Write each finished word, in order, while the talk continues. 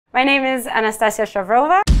My name is Anastasia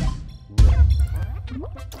Shavrova.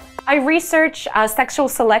 I research sexual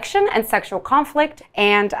selection and sexual conflict,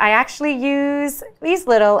 and I actually use these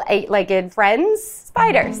little 8-legged friends,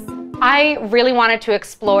 spiders. I really wanted to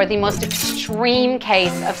explore the most extreme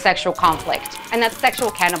case of sexual conflict, and that's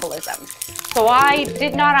sexual cannibalism. So I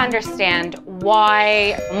did not understand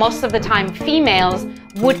why most of the time females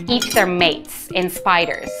would eat their mates in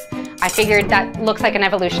spiders. I figured that looks like an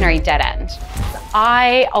evolutionary dead end.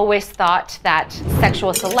 I always thought that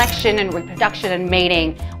sexual selection and reproduction and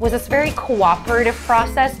mating was this very cooperative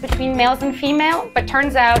process between males and females, but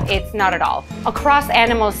turns out it's not at all. Across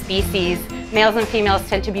animal species, males and females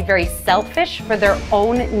tend to be very selfish for their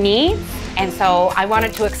own needs, and so I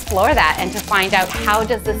wanted to explore that and to find out how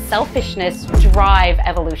does this selfishness drive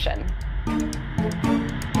evolution.